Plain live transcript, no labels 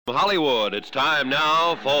Hollywood, it's time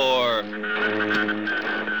now for...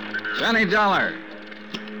 Johnny Dollar.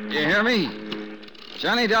 You hear me?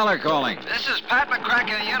 Johnny Dollar calling. This is Pat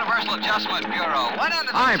McCracken of the Universal Adjustment Bureau. What end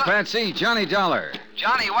of the... Hi, Patsy. Johnny Dollar.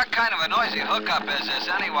 Johnny, what kind of a noisy hookup is this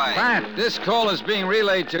anyway? Pat, this call is being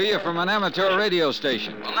relayed to you from an amateur radio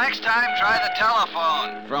station. Well, next time, try the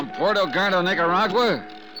telephone. From Puerto Gardo, Nicaragua?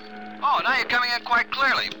 Oh, now you're coming in quite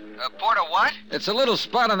clearly. Puerto what? It's a little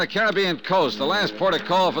spot on the Caribbean coast, the last port of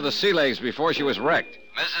call for the Sea Legs before she was wrecked.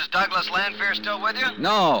 Mrs. Douglas Lanfear still with you?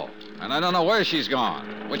 No, and I don't know where she's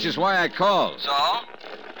gone, which is why I called. So?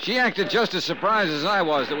 She acted just as surprised as I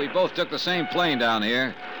was that we both took the same plane down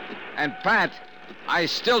here. And, Pat, I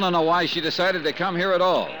still don't know why she decided to come here at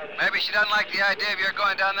all. Maybe she doesn't like the idea of your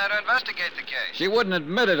going down there to investigate the case. She wouldn't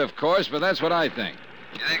admit it, of course, but that's what I think.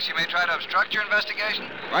 You think she may try to obstruct your investigation?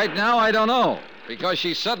 Right now, I don't know, because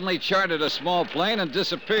she suddenly chartered a small plane and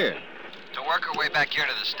disappeared. To work her way back here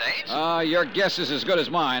to the States? Your guess is as good as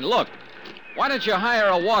mine. Look, why don't you hire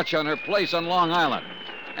a watch on her place on Long Island?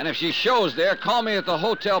 And if she shows there, call me at the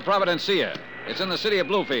Hotel Providencia. It's in the city of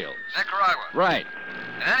Bluefield. Nicaragua? Right.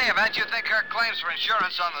 In any event, you think her claims for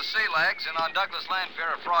insurance on the Sea Legs and on Douglas Lanfear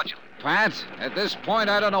are fraudulent? Pat, at this point,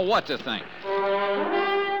 I don't know what to think.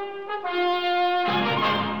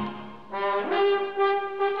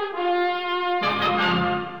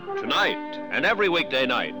 Tonight and every weekday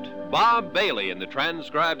night, Bob Bailey in the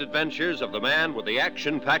transcribed adventures of the man with the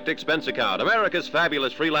action-packed expense account, America's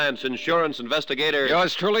fabulous freelance insurance investigator.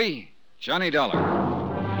 Yours truly, Johnny Dollar.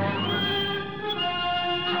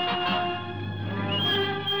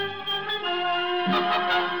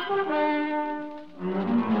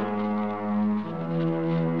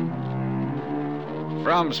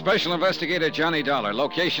 From Special Investigator Johnny Dollar,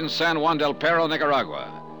 location San Juan del Perro,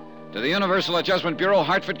 Nicaragua, to the Universal Adjustment Bureau,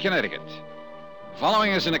 Hartford, Connecticut.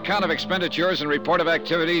 Following is an account of expenditures and report of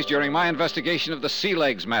activities during my investigation of the Sea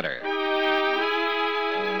Legs matter.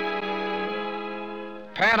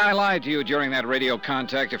 Pat, I lied to you during that radio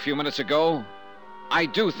contact a few minutes ago. I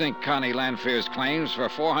do think Connie Lanfear's claims for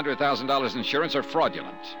 $400,000 insurance are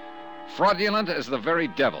fraudulent. Fraudulent as the very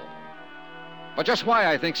devil. But just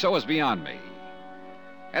why I think so is beyond me.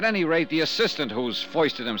 At any rate, the assistant who's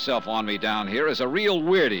foisted himself on me down here is a real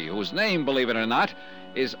weirdie whose name, believe it or not,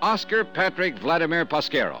 is Oscar Patrick Vladimir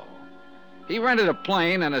Pasquero. He rented a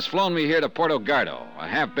plane and has flown me here to Puerto Gardo, a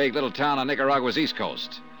half-baked little town on Nicaragua's east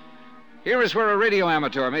coast. Here is where a radio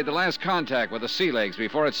amateur made the last contact with the Sea Legs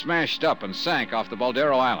before it smashed up and sank off the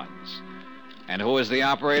Baldero Islands. And who is the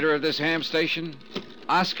operator of this ham station?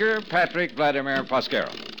 Oscar Patrick Vladimir Pasquero.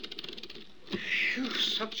 Phew,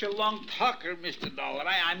 such a long talker, Mr. Dollar.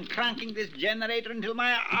 I'm cranking this generator until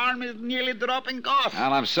my arm is nearly dropping off.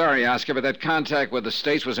 Well, I'm sorry, Oscar, but that contact with the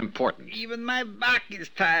States was important. Even my back is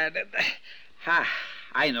tired.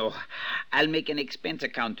 I know. I'll make an expense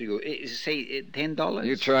account to you. Say $10.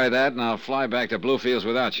 You try that, and I'll fly back to Bluefields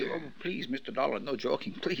without you. Oh, please, Mr. Dollar, no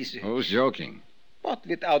joking, please. Who's joking? But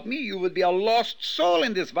without me, you would be a lost soul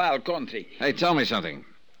in this vile country. Hey, tell me something.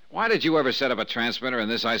 Why did you ever set up a transmitter in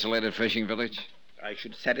this isolated fishing village? I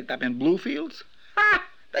should set it up in Bluefields? Ha!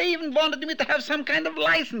 They even wanted me to have some kind of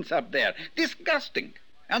license up there. Disgusting.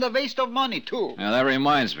 And a waste of money, too. Now, that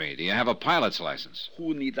reminds me. Do you have a pilot's license?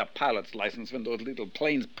 Who needs a pilot's license when those little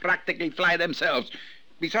planes practically fly themselves?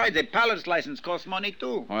 Besides, a pilot's license costs money,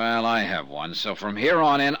 too. Well, I have one, so from here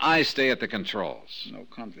on in, I stay at the controls. No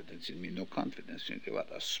confidence in me, no confidence in you. What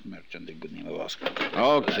a smirch on the good name of Oscar.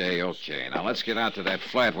 Okay. Now, let's get out to that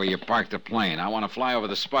flat where you parked the plane. I want to fly over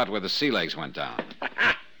the spot where the Sea Legs went down.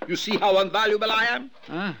 You see how invaluable I am?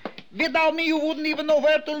 Huh? Without me, you wouldn't even know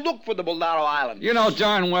where to look for the Baldero Islands. You know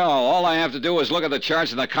darn well, all I have to do is look at the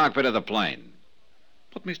charts in the cockpit of the plane.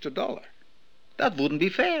 But, Mr. Dollar, that wouldn't be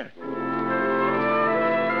fair.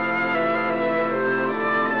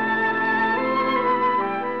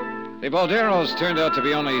 The Balderos turned out to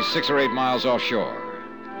be only 6 or 8 miles offshore.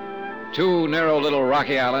 2 narrow little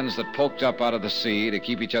rocky islands that poked up out of the sea to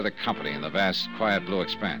keep each other company in the vast, quiet blue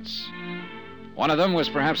expanse. One of them was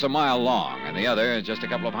perhaps a mile long, and the other, just a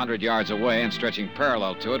couple of 100 yards away and stretching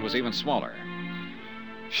parallel to it, was even smaller.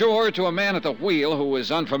 Sure, to a man at the wheel who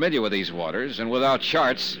was unfamiliar with these waters and without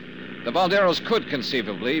charts, the Balderos could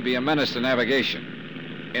conceivably be a menace to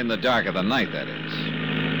navigation. In the dark of the night, that is.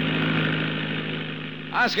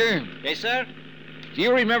 Oscar? Yes, sir? Do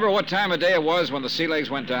you remember what time of day it was when the Sea Legs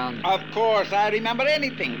went down? Of course, I remember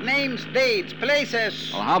anything. Names, dates,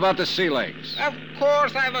 places. Well, how about the Sea Legs? Of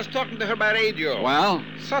course, I was talking to her by radio. Well?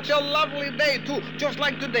 Such a lovely day, too, just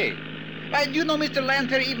like today. Do you know Mr.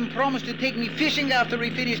 Lanfear even promised to take me fishing after we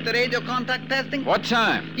finished the radio contact testing? What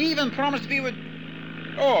time? He even promised we would...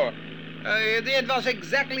 Oh, It was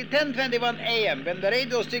exactly 10:21 a.m. when the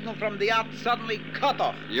radio signal from the yacht suddenly cut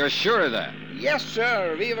off. You're sure of that? Yes,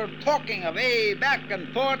 sir. We were talking away back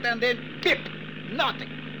and forth, and then pip! Nothing.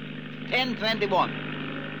 10:21.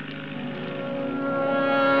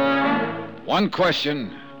 One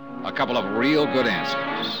question, a couple of real good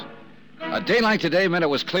answers. A day like today meant it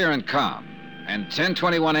was clear and calm, and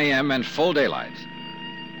 10:21 a.m. meant full daylight.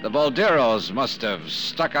 The Balderos must have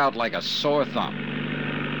stuck out like a sore thumb.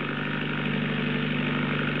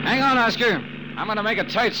 Hang on, Oscar. I'm going to make a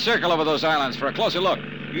tight circle over those islands for a closer look.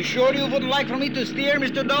 You sure you wouldn't like for me to steer,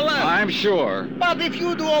 Mr. Dollar? I'm sure. But if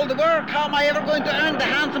you do all the work, how am I ever going to earn the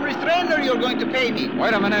handsome restrainer you're going to pay me?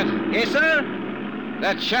 Wait a minute. Yes, sir?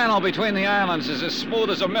 That channel between the islands is as smooth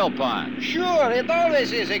as a mill pond. Sure, it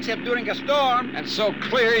always is, except during a storm. And so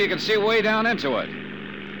clear you can see way down into it.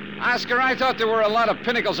 Oscar, I thought there were a lot of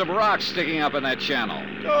pinnacles of rock sticking up in that channel.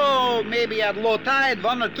 Oh, maybe at low tide,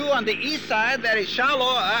 one or two on the east side, very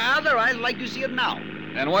shallow, otherwise like you see it now.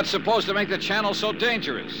 And what's supposed to make the channel so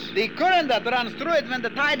dangerous? The current that runs through it when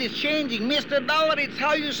the tide is changing, Mr. Dollar, it's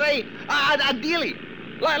how you say, a dilly.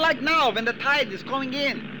 Like now, when the tide is coming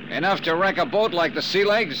in. Enough to wreck a boat like the Sea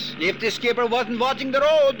Legs? If the skipper wasn't watching the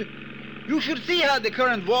road, you should see how the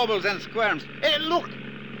current wobbles and squirms. Hey, look,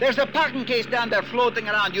 there's a packing case down there floating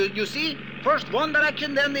around. You see? First one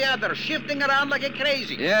direction, then the other, shifting around like a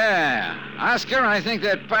crazy. Yeah. Oscar, I think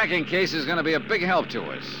that packing case is going to be a big help to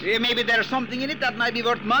us. Maybe there's something in it that might be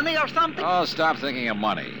worth money or something. Oh, stop thinking of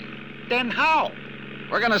money. Then how?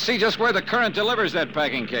 We're going to see just where the current delivers that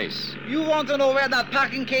packing case. You want to know where that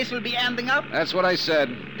packing case will be ending up? That's what I said.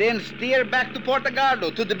 Then steer back to Portugaldo,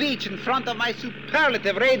 to the beach in front of my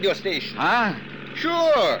superlative radio station. Huh?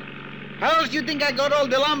 Sure. How else do you think I got all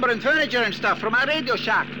the lumber and furniture and stuff from my radio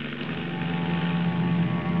shack?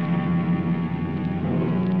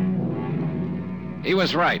 He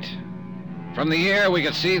was right. From the air, we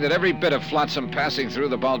could see that every bit of flotsam passing through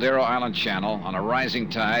the Baldero Island Channel on a rising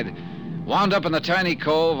tide wound up in the tiny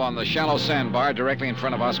cove on the shallow sandbar directly in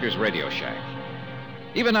front of Oscar's radio shack.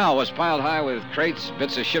 Even now, it was piled high with crates,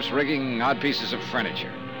 bits of ship's rigging, odd pieces of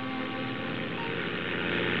furniture.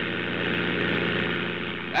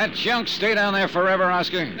 That junk stay down there forever,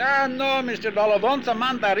 Oscar? No, Mr. Dollar. Once a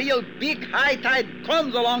month, a real big high tide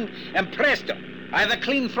comes along, and presto, I have a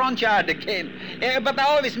clean front yard again. But I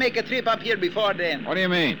always make a trip up here before then. What do you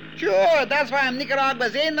mean? Sure, that's why I'm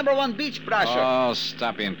Nicaragua's #1 beach brusher. Oh,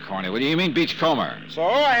 stop being corny. What do you mean, beachcomber? So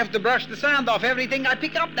I have to brush the sand off everything I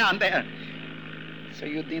pick up down there. So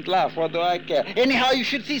you didn't laugh. What do I care? Anyhow, you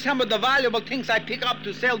should see some of the valuable things I pick up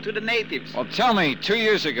to sell to the natives. Well, tell me, 2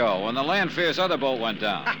 years ago, when the Landfair's other boat went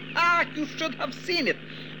down. You should have seen it.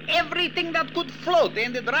 Everything that could float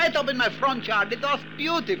ended right up in my front yard. It was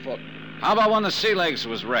beautiful. How about when the Sea Legs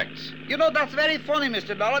was wrecked? You know, that's very funny,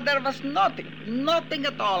 Mr. Dollar. There was nothing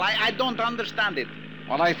at all. I don't understand it.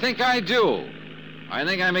 Well, I think I do. I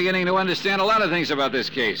think I'm beginning to understand a lot of things about this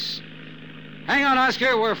case. Hang on,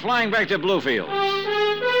 Oscar. We're flying back to Bluefield.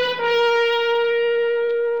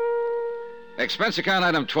 Expense account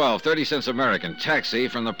item 12, 30 cents American. Taxi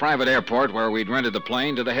from the private airport where we'd rented the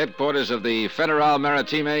plane to the headquarters of the Federal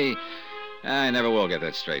Maritime. I never will get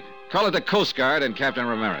that straight. Call it the Coast Guard and Captain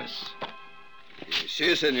Ramirez.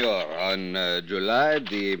 Si, senor. On July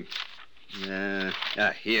the...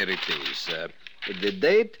 here it is. The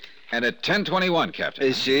date? And at 10:21,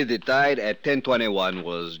 Captain. See, the tide at 10:21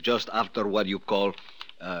 was just after what you call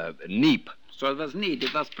neap. So it was neat.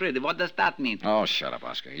 It was pretty. What does that mean? Oh, shut up,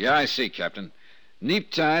 Oscar. Yeah, I see, Captain.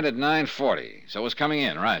 Neap tide at 9:40. So it was coming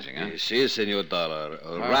in, rising, huh? Si, senor Dollar.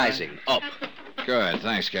 Rising, up. Good,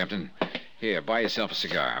 thanks, Captain. Here, buy yourself a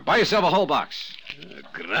cigar. Buy yourself a whole box.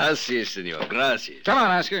 Gracias, senor. Gracias. Come on,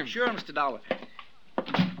 Oscar. Sure, Mr. Dollar.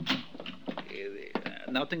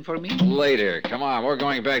 Nothing for me? Later. Come on, we're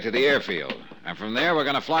going back to the airfield. And from there, we're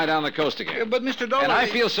going to fly down the coast again. But, Mr. Dollar... And I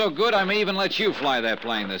feel so good, I may even let you fly that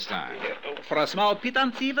plane this time. For a small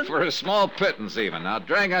pittance, even? For a small pittance, even. Now,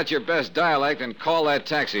 drag out your best dialect and call that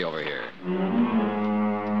taxi over here.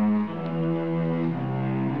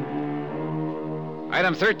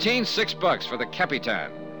 Item 13, $6 for the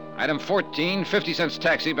Capitan. Item 14, 50 cents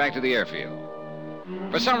taxi back to the airfield.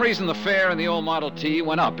 For some reason, the fare in the old Model T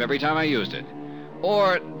went up every time I used it.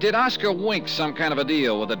 Or did Oscar wink some kind of a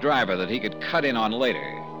deal with the driver that he could cut in on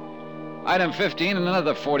later? Item 15 and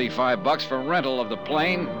another $45 for rental of the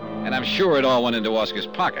plane, and I'm sure it all went into Oscar's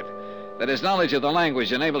pocket. That his knowledge of the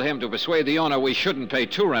language enabled him to persuade the owner we shouldn't pay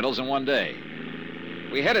 2 rentals in one day.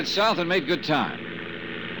 We headed south and made good time.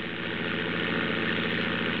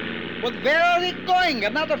 But where are we going?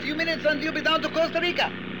 Another few minutes and you'll be down to Costa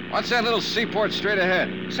Rica. What's that little seaport straight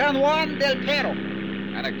ahead? San Juan del Perro.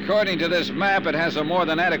 And according to this map, it has a more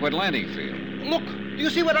than adequate landing field. Look, do you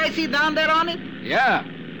see what I see down there on it? Yeah,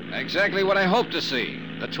 exactly what I hoped to see.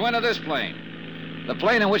 The twin of this plane. The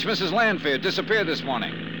plane in which Mrs. Lanfear disappeared this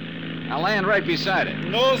morning. I'll land right beside it.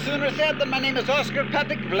 No sooner said than my name is Oscar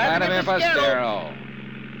Patrick Vladimir Vladimir Pasquero.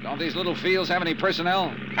 Pasquero. Don't these little fields have any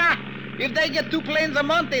personnel? Ha! If they get 2 planes a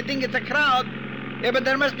month, they think it's a crowd. Yeah, but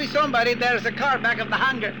there must be somebody. There's a car back of the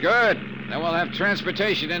hangar. Good. Then we'll have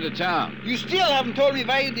transportation into town. You still haven't told me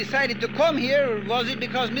why you decided to come here. Was it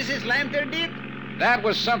because Mrs. Lanfear did? That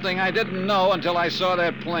was something I didn't know until I saw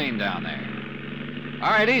that plane down there.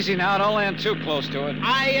 All right, easy now. Don't land too close to it.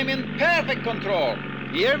 I am in perfect control.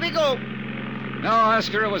 Here we go. No,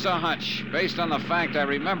 Oscar, it was a hunch, based on the fact I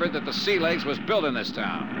remembered that the Sea Legs was built in this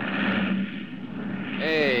town.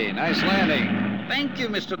 Hey, nice landing. Thank you,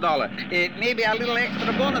 Mr. Dollar. Maybe a little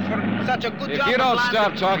extra bonus for such a good job. If you don't of stop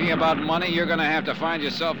landing. talking about money, you're going to have to find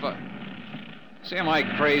yourself a... See, am I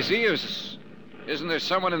crazy? Isn't there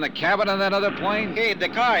someone in the cabin of that other plane? Hey, the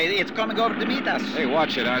car, it's coming over to meet us. Hey,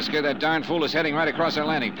 watch it, Oscar. That darn fool is heading right across our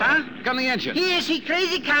landing pad. Huh? Look on the engine. Is he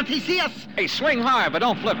crazy? Can't he see us? Hey, swing hard, but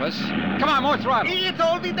don't flip us. Come on, more throttle. It's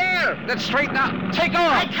already there. Let's straighten out. Take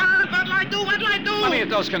I off. can't. What'll I do? What'll I do? Let me hit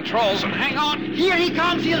those controls and hang on. Here he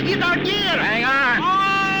comes. He'll hit our gear. Hang on.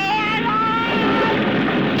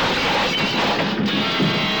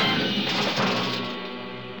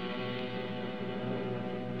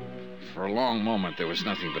 For a long moment, there was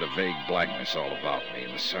nothing but a vague blackness all about me,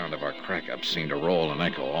 and the sound of our crack-up seemed to roll and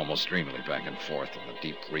echo almost dreamily back and forth in the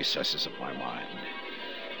deep recesses of my mind.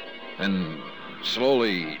 Then,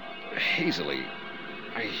 slowly, hazily,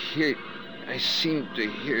 I seemed to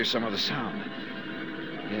hear some other sound.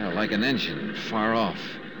 Yeah, like an engine far off.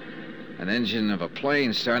 An engine of a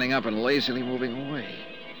plane starting up and lazily moving away.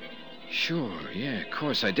 Sure, yeah, of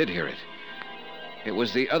course, I did hear it. It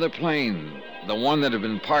was the other plane, the one that had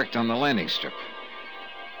been parked on the landing strip.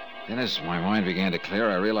 Then as my mind began to clear,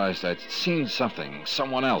 I realized I'd seen something,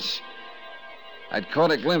 someone else. I'd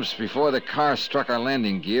caught a glimpse before the car struck our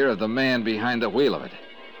landing gear of the man behind the wheel of it.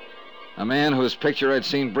 A man whose picture I'd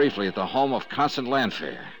seen briefly at the home of Constant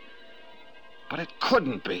Lanfear. But it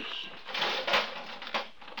couldn't be.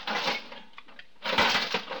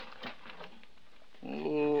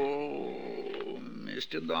 Oh,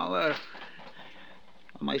 Mr. Dollar.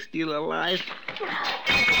 Am I still alive?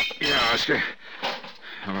 Yeah, Oscar.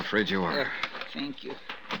 I'm afraid you are. Thank you.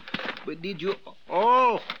 But did you...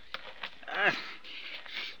 Oh!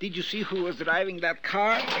 Did you see who was driving that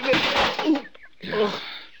car? Yeah. Oh,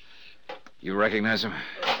 You recognize him?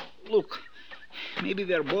 look. Maybe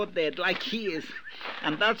they're both dead, like he is.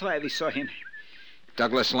 And that's why we saw him.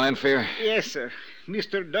 Douglas Lanfear? Yes, sir.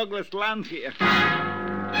 Mr. Douglas Lanfear.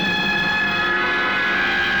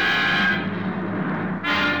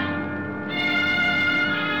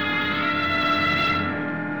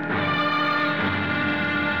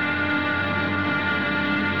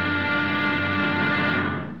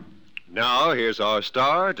 Now, here's our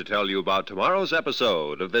star to tell you about tomorrow's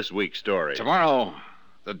episode of this week's story. Tomorrow,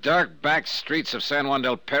 the dark back streets of San Juan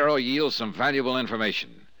del Perro yield some valuable information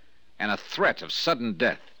and a threat of sudden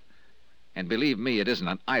death. And believe me, it isn't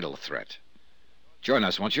an idle threat. Join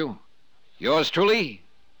us, won't you? Yours truly,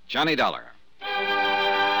 Johnny Dollar.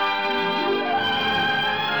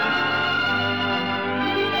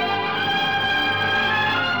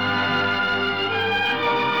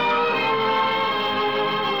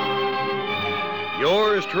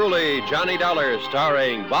 Yours truly, Johnny Dollar,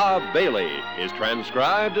 starring Bob Bailey, is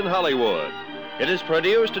transcribed in Hollywood. It is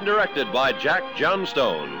produced and directed by Jack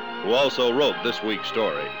Johnstone, who also wrote this week's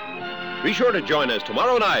story. Be sure to join us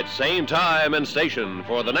tomorrow night, same time and station,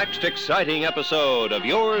 for the next exciting episode of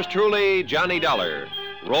Yours truly, Johnny Dollar.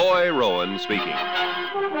 Roy Rowan speaking.